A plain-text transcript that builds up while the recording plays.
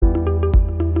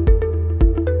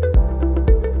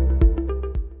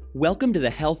Welcome to the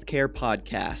Healthcare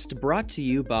Podcast, brought to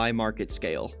you by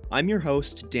MarketScale. I'm your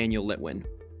host, Daniel Litwin.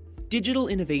 Digital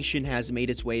innovation has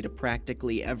made its way to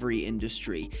practically every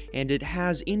industry, and it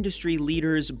has industry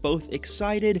leaders both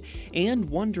excited and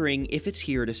wondering if it's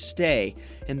here to stay.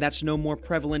 And that's no more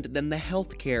prevalent than the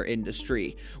healthcare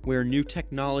industry, where new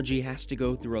technology has to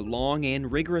go through a long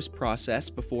and rigorous process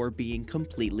before being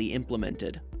completely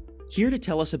implemented. Here to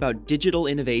tell us about digital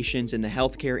innovations in the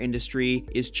healthcare industry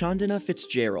is Chandana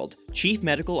Fitzgerald, Chief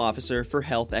Medical Officer for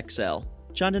HealthXL.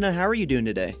 Chandana, how are you doing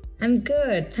today? I'm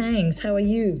good, thanks. How are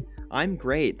you? I'm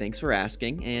great, thanks for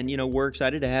asking. And, we're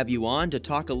excited to have you on to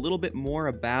talk a little bit more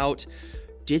about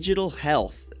digital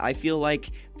health. I feel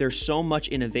like there's so much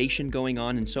innovation going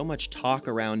on and so much talk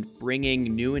around bringing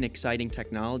new and exciting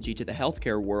technology to the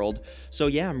healthcare world. So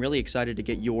yeah, I'm really excited to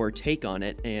get your take on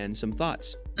it and some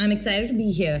thoughts. I'm excited to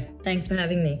be here. Thanks for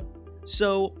having me.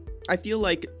 So I feel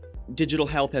like digital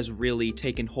health has really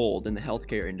taken hold in the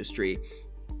healthcare industry.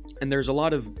 And there's a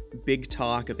lot of big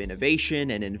talk of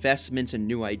innovation and investments and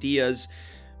new ideas.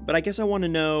 But I guess I want to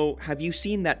know, have you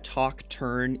seen that talk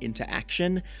turn into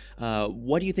action?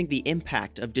 What do you think the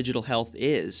impact of digital health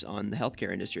is on the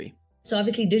healthcare industry? So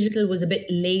obviously digital was a bit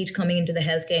late coming into the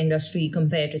healthcare industry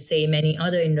compared to, say, many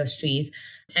other industries.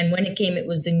 And when it came, it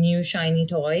was the new shiny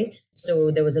toy.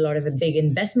 So there was a lot of a big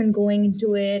investment going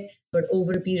into it. But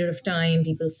over a period of time,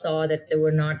 people saw that there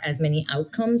were not as many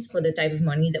outcomes for the type of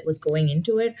money that was going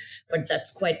into it. But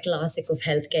that's quite classic of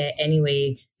healthcare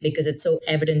anyway, because it's so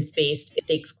evidence-based. It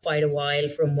takes quite a while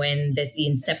from when there's the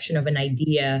inception of an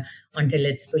idea until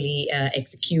it's fully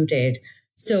executed.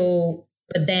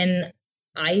 But then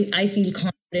I feel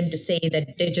confident to say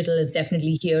that digital is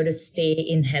definitely here to stay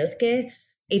in healthcare.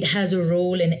 It has a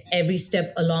role in every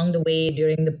step along the way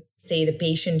during the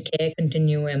patient care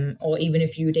continuum, or even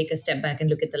if you take a step back and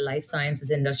look at the life sciences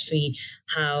industry,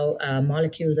 how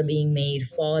molecules are being made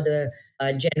for the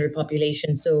general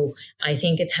population. So I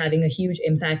think it's having a huge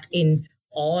impact in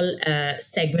all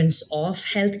segments of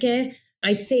healthcare.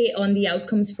 I'd say on the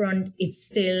outcomes front, it's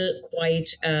still quite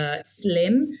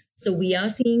slim. So we are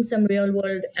seeing some real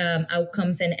world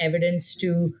outcomes and evidence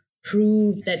to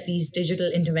prove that these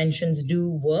digital interventions do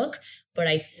work. But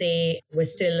I'd say we're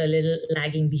still a little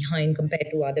lagging behind compared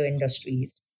to other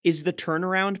industries. Is the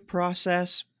turnaround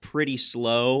process pretty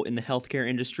slow in the healthcare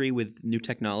industry with new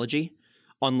technology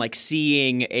on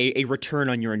seeing a return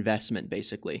on your investment,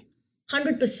 basically?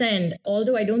 100%,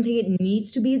 although I don't think it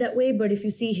needs to be that way. But if you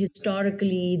see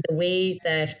historically, the way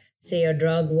that, say, a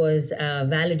drug was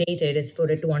validated is for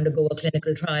it to undergo a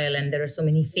clinical trial. And there are so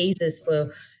many phases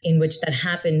in which that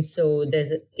happens. So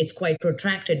it's quite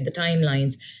protracted, the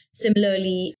timelines.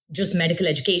 Similarly, just medical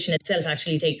education itself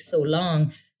actually takes so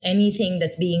long. Anything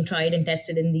that's being tried and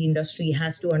tested in the industry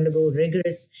has to undergo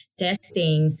rigorous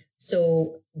testing.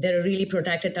 So there are really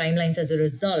protracted timelines as a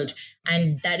result.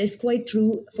 And that is quite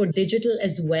true for digital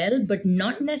as well, but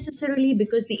not necessarily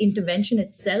because the intervention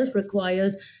itself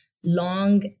requires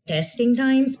long testing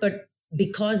times, but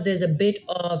because there's a bit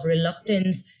of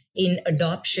reluctance in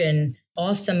adoption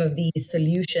of some of these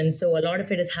solutions. So a lot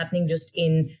of it is happening just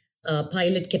in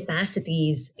pilot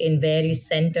capacities in various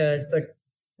centers, but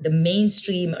the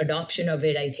mainstream adoption of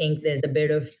it, I think there's a bit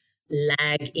of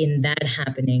lag in that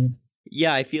happening.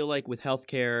 Yeah, I feel like with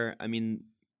healthcare,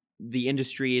 the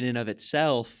industry in and of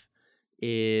itself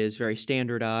is very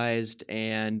standardized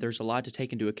and there's a lot to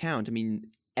take into account.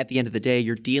 At the end of the day,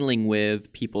 you're dealing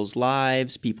with people's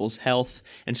lives, people's health,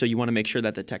 and so you want to make sure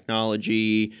that the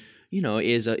technology,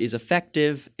 is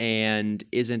effective and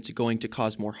isn't going to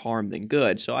cause more harm than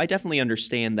good. So I definitely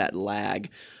understand that lag.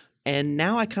 And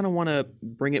now I kind of want to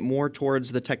bring it more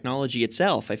towards the technology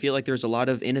itself. I feel like there's a lot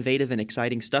of innovative and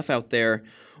exciting stuff out there.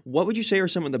 What would you say are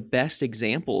some of the best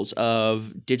examples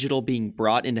of digital being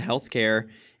brought into healthcare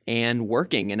and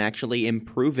working and actually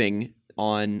improving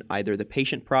on either the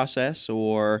patient process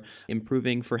or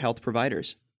improving for health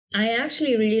providers? I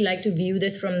actually really like to view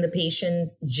this from the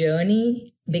patient journey,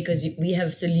 because we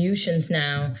have solutions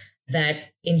now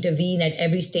that intervene at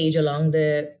every stage along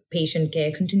the patient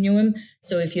care continuum.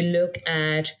 So if you look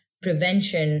at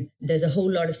prevention, there's a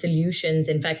whole lot of solutions.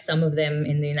 In fact, some of them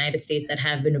in the United States that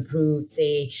have been approved,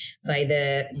 say, by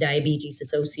the Diabetes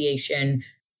Association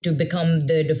to become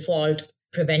the default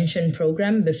prevention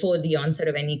program before the onset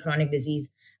of any chronic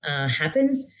disease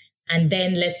happens. And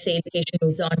then let's say the patient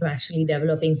moves on to actually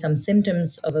developing some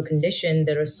symptoms of a condition.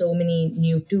 There are so many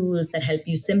new tools that help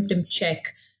you symptom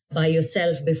check by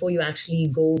yourself before you actually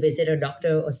go visit a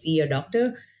doctor or see a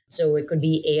doctor. So it could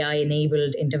be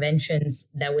AI-enabled interventions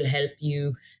that will help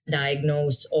you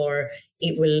diagnose, or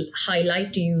it will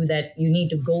highlight to you that you need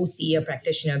to go see a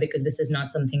practitioner because this is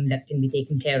not something that can be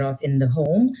taken care of in the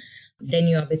home. Then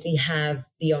you obviously have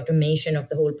the automation of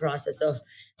the whole process of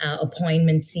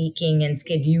appointment seeking and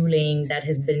scheduling that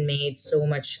has been made so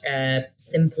much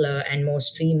simpler and more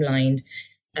streamlined.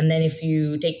 And then if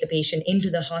you take the patient into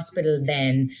the hospital,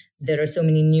 then there are so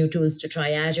many new tools to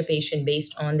triage a patient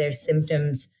based on their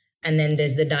symptoms. And then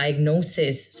there's the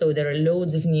diagnosis. So there are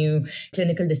loads of new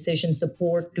clinical decision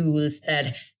support tools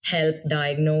that help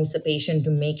diagnose a patient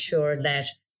to make sure that,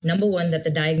 number one, that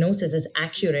the diagnosis is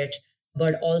accurate,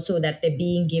 but also that they're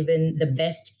being given the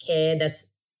best care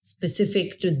that's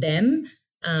specific to them.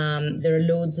 There are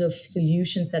loads of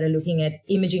solutions that are looking at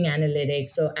imaging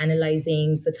analytics, so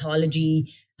analyzing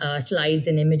pathology slides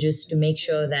and images to make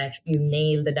sure that you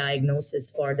nail the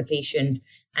diagnosis for the patient.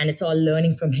 And it's all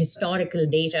learning from historical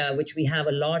data, which we have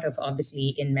a lot of,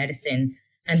 obviously, in medicine.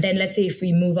 And then let's say if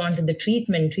we move on to the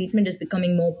treatment is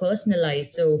becoming more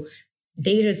personalized. So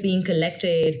data is being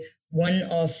collected, one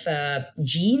of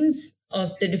genes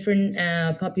of the different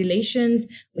populations.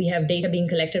 We have data being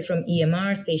collected from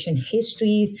EMRs, patient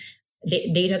histories,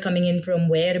 data coming in from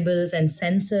wearables and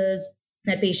sensors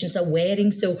that patients are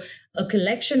wearing. So a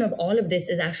collection of all of this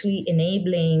is actually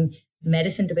enabling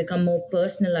medicine to become more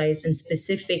personalized and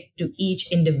specific to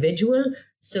each individual.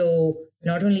 So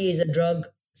not only is a drug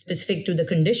specific to the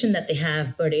condition that they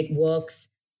have, but it works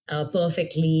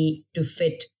perfectly to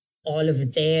fit all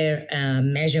of their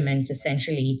measurements,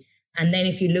 essentially. And then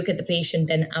if you look at the patient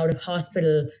then out of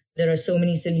hospital, there are so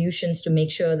many solutions to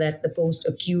make sure that the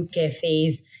post-acute care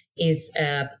phase is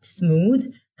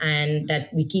smooth and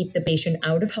that we keep the patient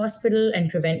out of hospital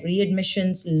and prevent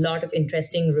readmissions. A lot of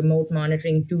interesting remote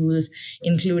monitoring tools,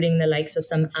 including the likes of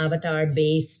some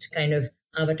avatar-based kind of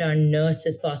avatar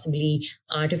nurses, possibly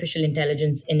artificial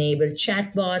intelligence-enabled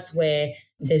chatbots where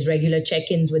there's regular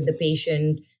check-ins with the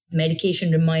patient,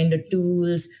 medication reminder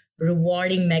tools,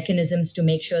 rewarding mechanisms to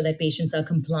make sure that patients are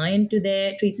compliant to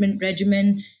their treatment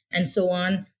regimen, and so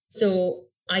on. So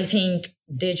I think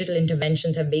digital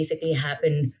interventions have basically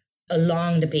happened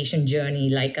along the patient journey,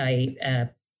 like I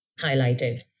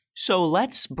highlighted. So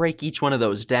let's break each one of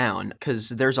those down because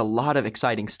there's a lot of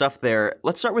exciting stuff there.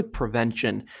 Let's start with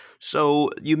prevention. So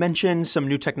you mentioned some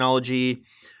new technology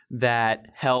that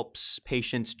helps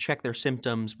patients check their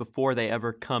symptoms before they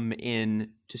ever come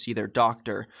in to see their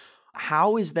doctor.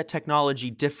 How is that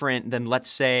technology different than, let's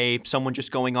say, someone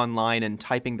just going online and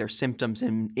typing their symptoms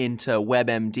into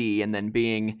WebMD and then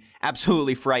being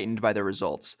absolutely frightened by the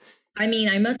results? I mean,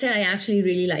 I must say I actually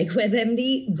really like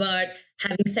WebMD, but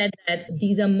having said that,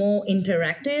 these are more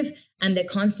interactive and they're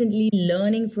constantly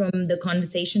learning from the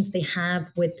conversations they have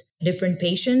with different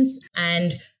patients.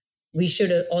 And we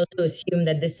should also assume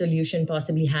that this solution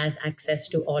possibly has access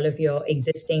to all of your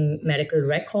existing medical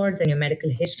records and your medical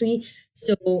history.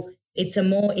 So it's a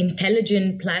more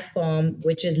intelligent platform,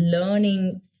 which is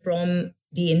learning from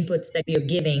the inputs that you're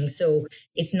giving. So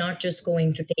it's not just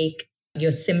going to take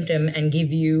your symptom and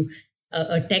give you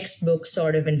a textbook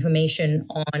sort of information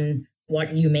on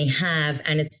what you may have.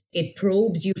 And it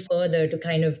probes you further to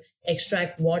kind of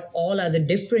extract what all are the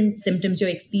different symptoms you're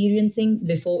experiencing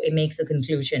before it makes a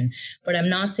conclusion. But I'm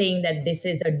not saying that this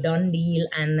is a done deal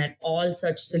and that all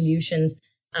such solutions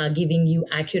are giving you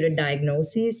accurate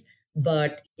diagnoses,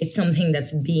 but it's something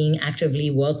that's being actively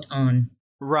worked on.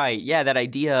 Right. Yeah, that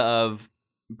idea of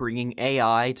bringing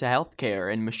AI to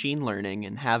healthcare and machine learning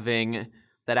and having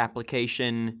that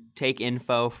application take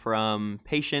info from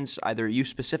patients, either you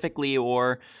specifically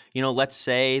or, let's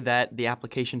say that the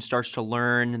application starts to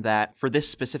learn that for this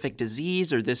specific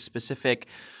disease or this specific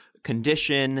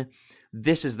condition,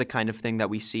 this is the kind of thing that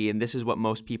we see and this is what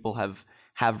most people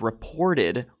have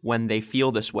reported when they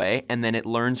feel this way, and then it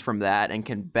learns from that and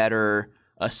can better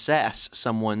assess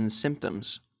someone's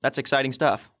symptoms. That's exciting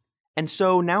stuff. And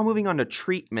so now moving on to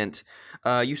treatment,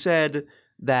 you said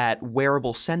that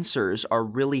wearable sensors are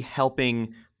really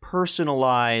helping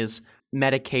personalize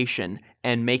medication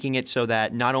and making it so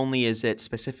that not only is it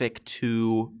specific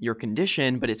to your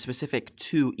condition, but it's specific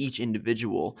to each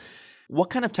individual. What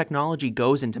kind of technology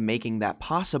goes into making that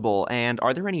possible? And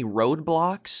are there any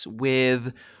roadblocks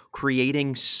with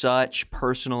creating such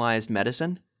personalized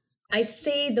medicine? I'd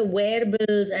say the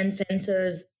wearables and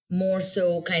sensors more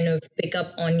so kind of pick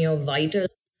up on your vitals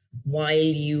while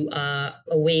you are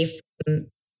away from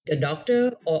the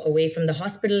doctor or away from the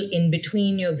hospital in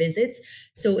between your visits.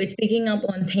 So it's picking up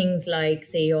on things like,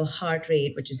 say, your heart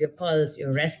rate, which is your pulse,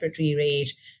 your respiratory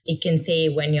rate. It can say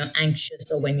when you're anxious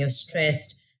or when you're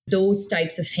stressed, those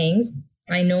types of things.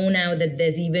 I know now that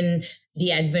there's even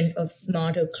the advent of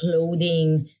smarter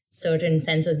clothing, certain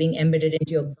sensors being embedded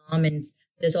into your garments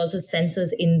There's also sensors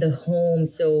in the home.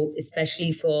 So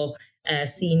especially for the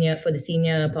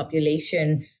senior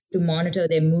population, to monitor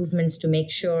their movements to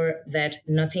make sure that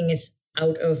nothing is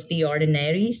out of the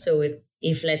ordinary. So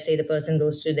if let's say the person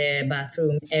goes to their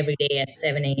bathroom every day at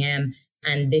 7 a.m.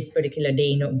 and this particular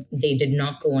day, they did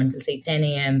not go until say 10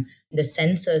 a.m., the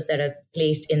sensors that are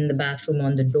placed in the bathroom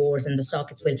on the doors and the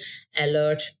sockets will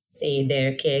alert, say,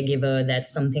 their caregiver that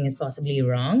something is possibly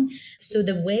wrong. So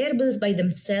the wearables by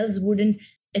themselves wouldn't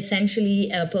essentially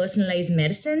personalized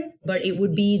medicine, but it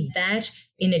would be that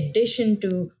in addition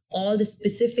to all the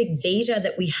specific data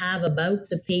that we have about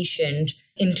the patient,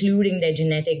 including their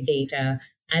genetic data,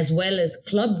 as well as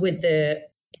clubbed with the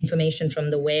information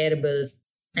from the wearables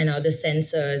and other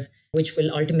sensors, which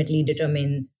will ultimately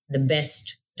determine the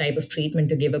best type of treatment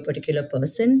to give a particular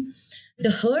person.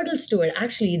 The hurdles to it,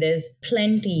 actually, there's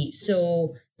plenty.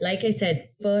 So, like I said,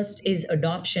 first is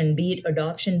adoption, be it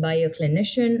adoption by a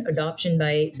clinician, adoption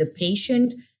by the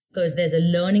patient, because there's a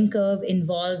learning curve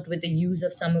involved with the use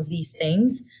of some of these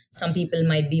things. Some people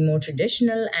might be more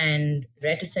traditional and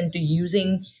reticent to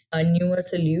using newer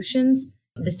solutions.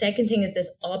 The second thing is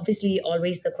there's obviously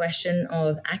always the question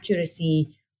of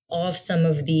accuracy of some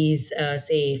of these,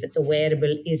 say, if it's a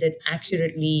wearable, is it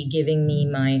accurately giving me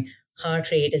my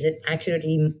heart rate? Is it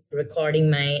accurately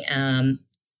recording my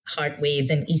heart waves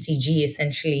and ECG,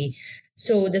 essentially?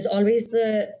 So there's always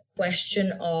the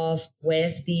question of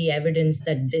where's the evidence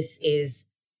that this is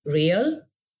real?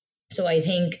 So I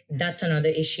think that's another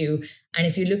issue. And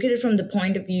if you look at it from the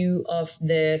point of view of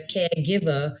the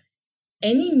caregiver,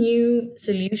 any new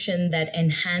solution that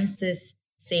enhances,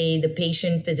 say, the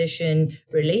patient-physician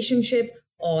relationship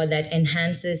or that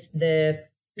enhances the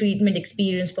treatment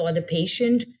experience for the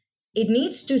patient, it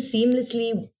needs to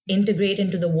seamlessly integrate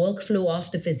into the workflow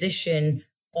of the physician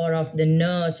or of the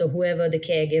nurse or whoever the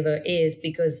caregiver is,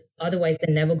 because otherwise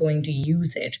they're never going to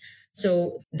use it.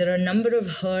 So there are a number of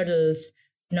hurdles,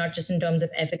 not just in terms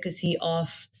of efficacy of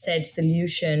said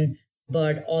solution,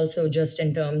 but also just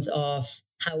in terms of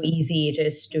how easy it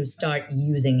is to start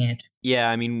using it. Yeah,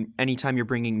 I mean, anytime you're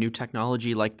bringing new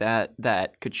technology like that,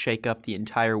 that could shake up the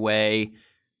entire way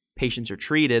patients are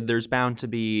treated, there's bound to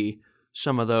be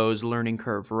some of those learning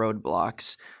curve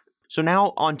roadblocks. So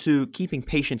now on to keeping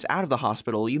patients out of the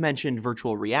hospital. You mentioned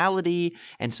virtual reality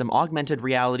and some augmented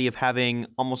reality of having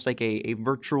almost like a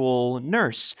virtual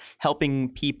nurse helping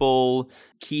people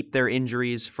keep their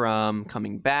injuries from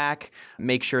coming back,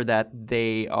 make sure that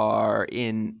they are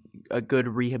in a good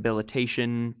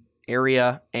rehabilitation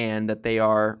area and that they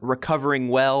are recovering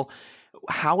well.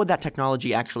 How would that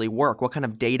technology actually work? What kind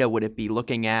of data would it be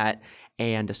looking at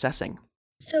and assessing?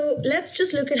 So let's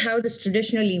just look at how this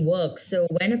traditionally works. So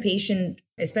when a patient,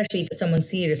 especially if it's someone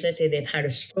serious, let's say they've had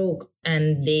a stroke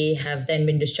and they have then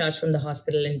been discharged from the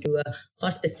hospital into a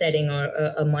hospice setting or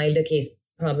a milder case,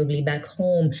 probably back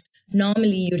home,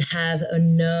 normally you'd have a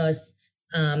nurse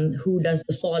who does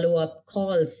the follow-up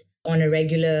calls on in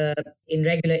regular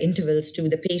intervals to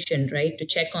the patient, right? To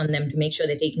check on them, to make sure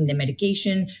they're taking their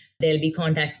medication. There'll be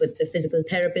contacts with the physical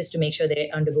therapist to make sure they're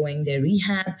undergoing their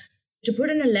rehab, to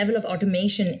put in a level of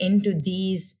automation into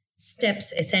these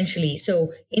steps, essentially.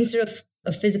 So instead of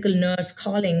a physical nurse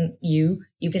calling you,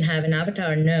 you can have an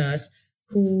avatar nurse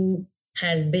who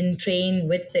has been trained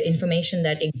with the information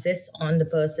that exists on the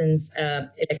person's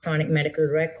electronic medical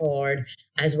record,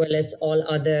 as well as all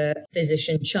other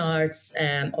physician charts,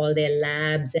 all their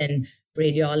labs and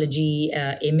radiology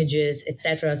images,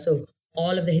 etc. So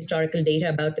all of the historical data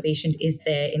about the patient is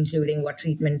there, including what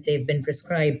treatment they've been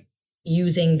prescribed,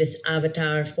 using this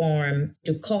avatar form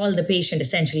to call the patient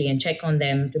essentially and check on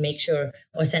them to make sure,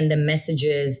 or send them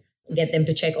messages, get them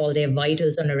to check all their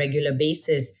vitals on a regular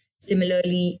basis.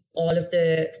 Similarly, all of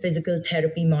the physical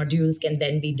therapy modules can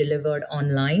then be delivered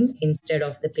online instead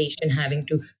of the patient having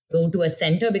to go to a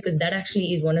center, because that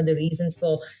actually is one of the reasons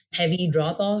for heavy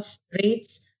drop-off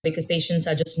rates, because patients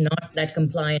are just not that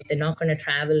compliant. They're not going to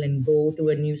travel and go to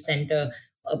a new center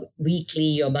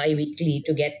weekly or bi-weekly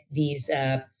to get these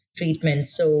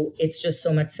treatments. So it's just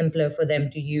so much simpler for them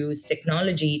to use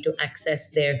technology to access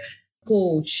their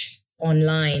coach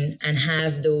online and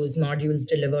have those modules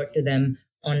delivered to them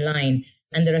online.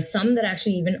 And there are some that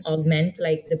actually even augment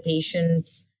like the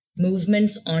patient's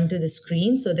movements onto the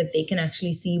screen so that they can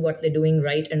actually see what they're doing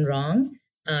right and wrong.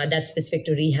 That's specific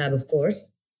to rehab, of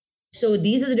course. So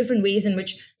these are the different ways in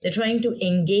which they're trying to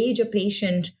engage a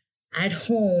patient at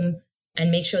home and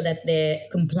make sure that they're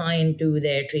compliant to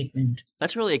their treatment.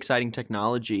 That's really exciting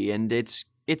technology, and it's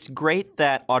great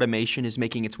that automation is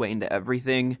making its way into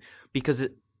everything, because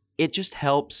it just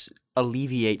helps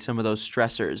alleviate some of those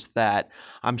stressors that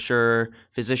I'm sure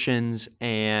physicians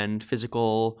and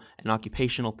physical and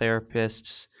occupational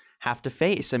therapists have to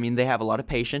face. I mean, they have a lot of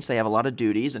patients, they have a lot of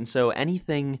duties, and so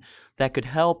anything that could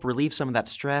help relieve some of that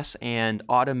stress and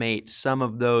automate some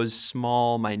of those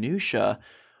small minutia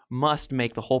must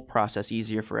make the whole process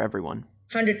easier for everyone.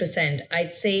 100%.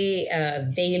 I'd say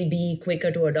they'll be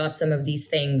quicker to adopt some of these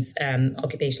things,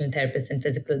 occupational therapists and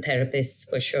physical therapists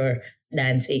for sure,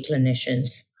 than, say,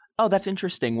 clinicians. Oh, that's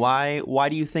interesting. Why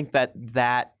do you think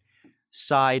that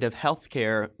side of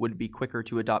healthcare would be quicker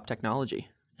to adopt technology?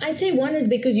 I'd say one is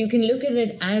because you can look at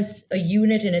it as a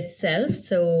unit in itself.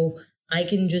 So I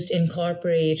can just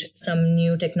incorporate some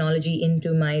new technology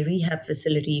into my rehab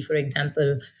facility, for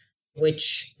example,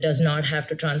 which does not have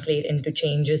to translate into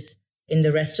changes in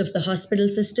the rest of the hospital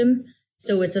system.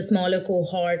 So it's a smaller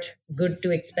cohort, good to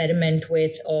experiment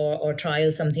with or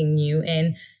trial something new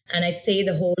in. And I'd say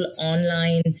the whole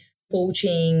online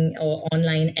coaching or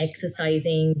online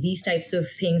exercising, these types of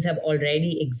things have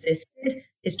already existed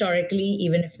historically,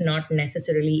 even if not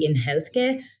necessarily in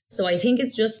healthcare. So I think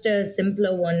it's just a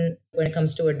simpler one when it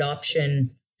comes to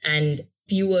adoption and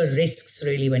fewer risks,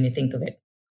 really, when you think of it.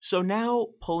 So now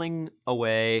pulling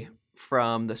away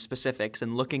from the specifics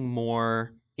and looking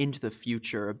more into the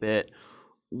future a bit,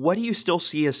 what do you still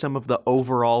see as some of the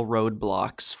overall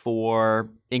roadblocks for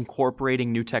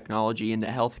incorporating new technology into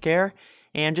healthcare?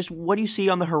 And just what do you see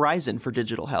on the horizon for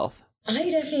digital health? I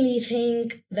definitely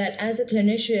think that as a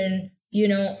clinician,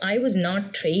 I was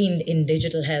not trained in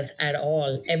digital health at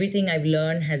all. Everything I've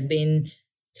learned has been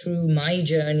through my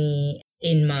journey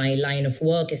in my line of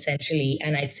work, essentially.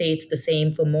 And I'd say it's the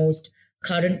same for most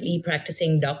currently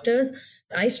practicing doctors.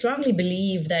 I strongly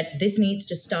believe that this needs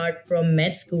to start from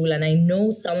med school. And I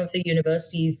know some of the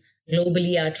universities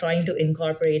globally are trying to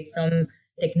incorporate some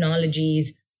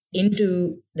technologies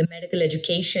into the medical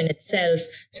education itself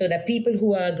so that people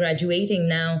who are graduating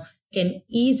now can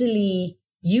easily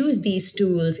use these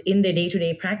tools in their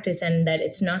day-to-day practice and that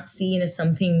it's not seen as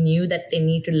something new that they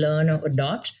need to learn or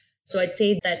adopt. So I'd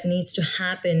say that needs to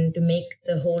happen to make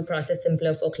the whole process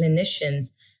simpler for clinicians.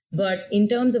 But in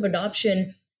terms of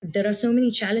adoption, there are so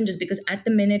many challenges because at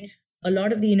the minute, a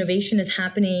lot of the innovation is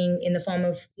happening in the form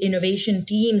of innovation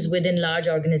teams within large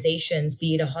organizations,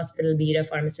 be it a hospital, be it a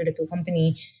pharmaceutical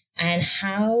company, and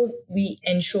how we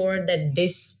ensure that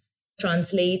this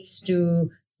translates to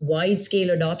wide-scale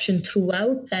adoption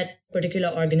throughout that particular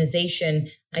organization.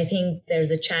 I think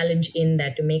there's a challenge in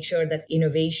that to make sure that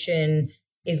innovation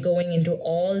is going into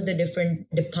all the different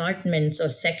departments or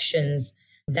sections.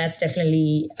 That's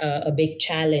definitely a big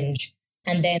challenge.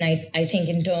 And then I think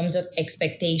in terms of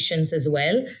expectations as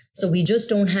well. So we just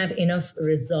don't have enough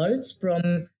results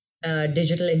from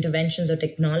digital interventions or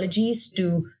technologies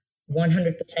to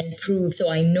 100% prove. So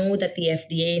I know that the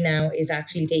FDA now is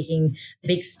actually taking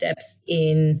big steps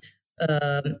in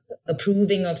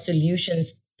approving of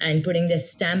solutions and putting their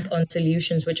stamp on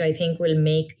solutions, which I think will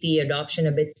make the adoption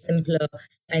a bit simpler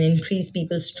and increase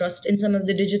people's trust in some of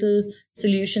the digital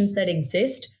solutions that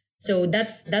exist. So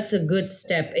that's a good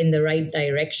step in the right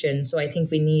direction. So I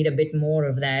think we need a bit more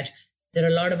of that. There are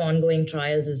a lot of ongoing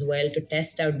trials as well to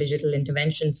test out digital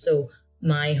interventions. So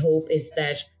my hope is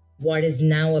that what is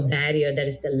now a barrier, that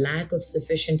is the lack of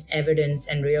sufficient evidence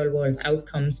and real-world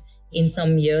outcomes, in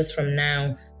some years from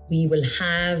now, we will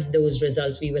have those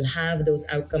results, we will have those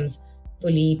outcomes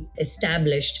fully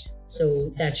established.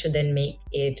 So that should then make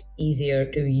it easier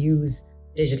to use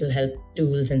digital health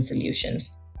tools and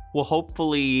solutions. Well,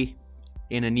 hopefully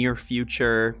in a near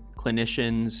future,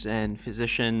 clinicians and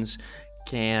physicians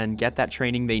can get that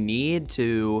training they need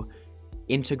to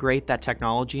integrate that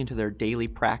technology into their daily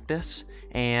practice.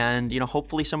 And,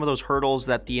 hopefully some of those hurdles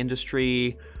that the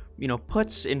industry,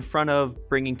 puts in front of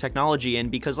bringing technology in,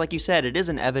 because like you said, it is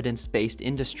an evidence-based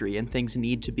industry and things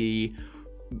need to be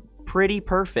pretty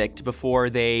perfect before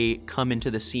they come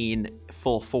into the scene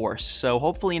full force. So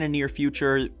hopefully in a near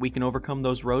future, we can overcome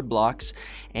those roadblocks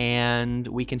and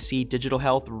we can see digital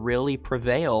health really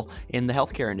prevail in the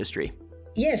healthcare industry.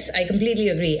 Yes, I completely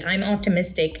agree. I'm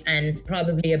optimistic and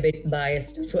probably a bit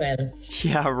biased as well.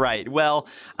 Yeah, right. Well,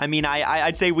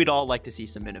 I'd say we'd all like to see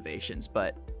some innovations,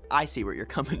 but I see where you're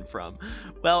coming from.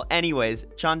 Well, anyways,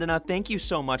 Chandana, thank you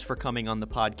so much for coming on the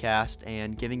podcast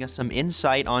and giving us some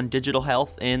insight on digital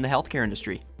health in the healthcare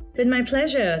industry. It's been my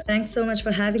pleasure. Thanks so much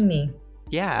for having me.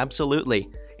 Yeah, absolutely.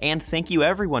 And thank you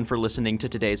everyone for listening to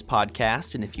today's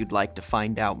podcast. And if you'd like to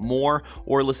find out more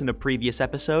or listen to previous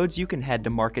episodes, you can head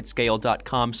to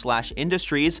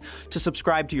marketscale.com/industries to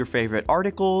subscribe to your favorite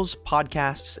articles,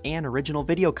 podcasts, and original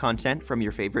video content from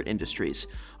your favorite industries.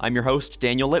 I'm your host,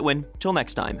 Daniel Litwin. Till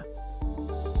next time.